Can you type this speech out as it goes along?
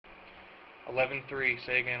11-3,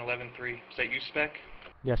 say again, 11-3. Is that you, Spec?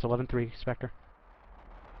 Yes, 11-3, Spectre.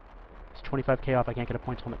 It's 25k off, I can't get a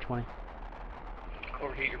point till I'm at 20.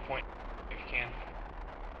 Overheat your point if you can.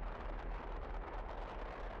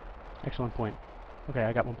 Excellent point. Okay,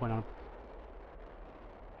 I got 1 point on him.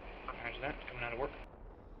 Roger that, coming out of work.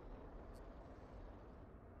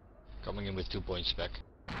 Coming in with 2 points, Spec.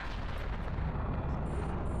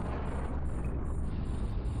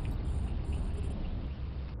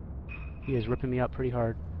 He is ripping me up pretty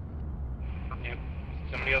hard. Yep.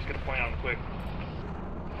 Somebody else get a point on him quick.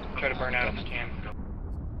 Try to burn out if you can.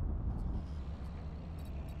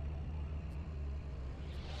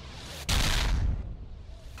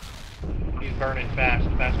 He's burning fast.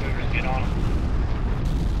 Fast movers, get on him.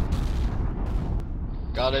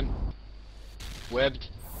 Got him. Webbed.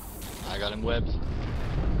 I got him webbed.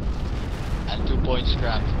 And 2 points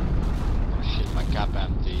scrapped. Oh shit, my cap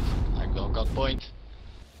emptied. I got point.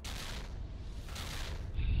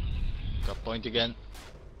 Got point again.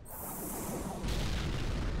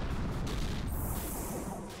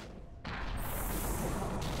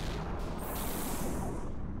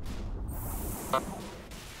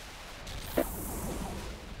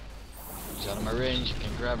 He's out of my range, you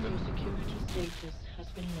can grab him. Security status has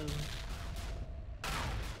been lowered.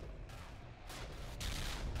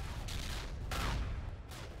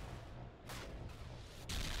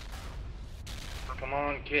 Come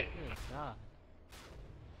on, get.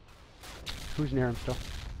 Who's near him still?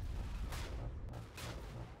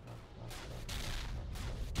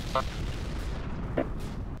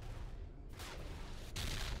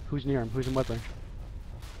 Who's near him? Who's in web range?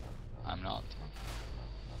 I'm not.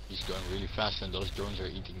 He's going really fast and those drones are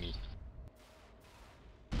eating me.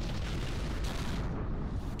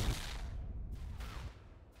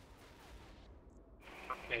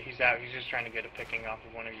 Yeah, he's out. He's just trying to get a picking off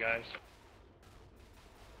of one of you guys.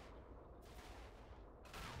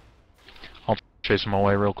 I'll chase him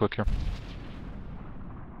away real quick here.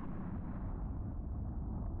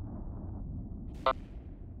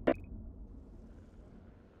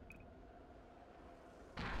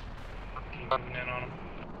 Keep moving in on him.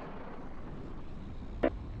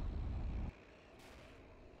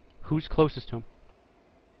 Who's closest to him?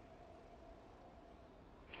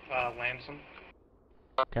 Lansom.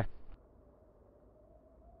 Okay.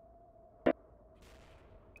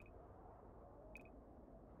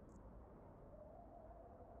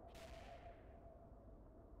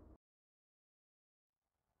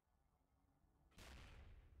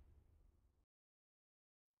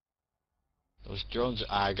 Those drones,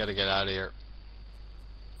 I gotta get out of here.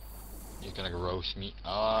 He's gonna roast me.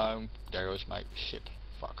 There goes my ship.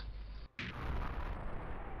 Fuck.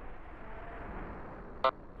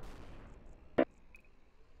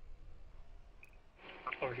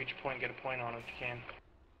 Overheat your point, get a point on him if you can.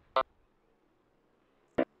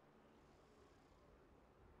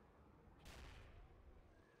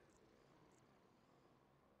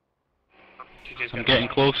 TJ's I'm got getting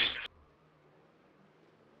a close.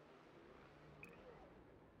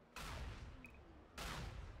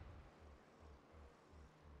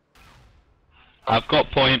 I've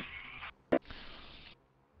got point.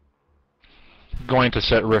 Going to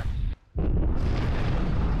set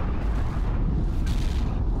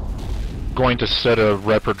going to set a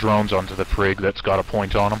Reaper drones onto the frig that's got a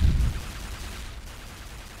point on them.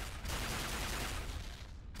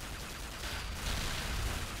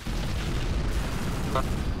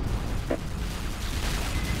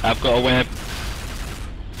 I've got a web.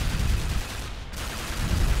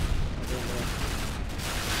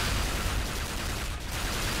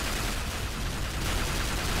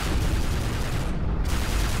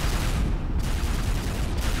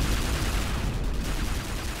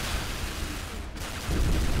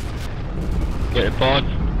 Get a pod.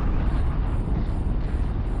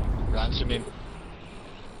 Ransom him.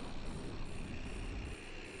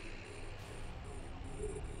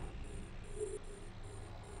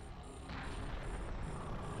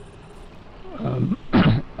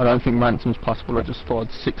 I don't think ransom's possible, I just fired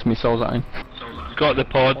 6 missiles at him. Got the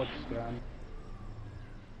pod.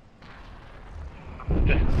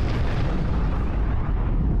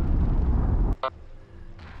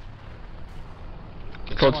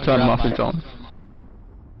 Can Tried to turn him off in time.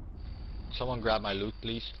 Someone grab my loot,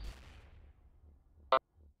 please.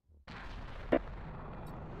 I'm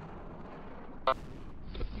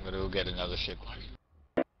gonna go get another ship.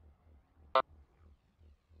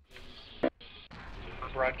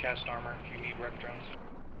 broadcast armor if you need rep drones.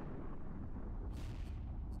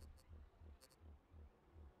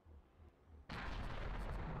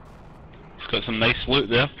 It's got some nice loot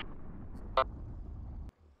there.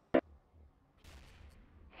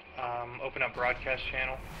 open up broadcast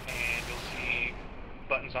channel, and you'll see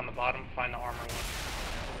buttons on the bottom. Find the armor one.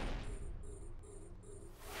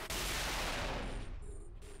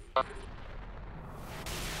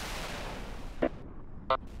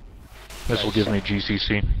 This will give me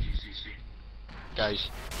GCC. Guys,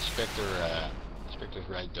 Spectre's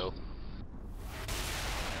right though.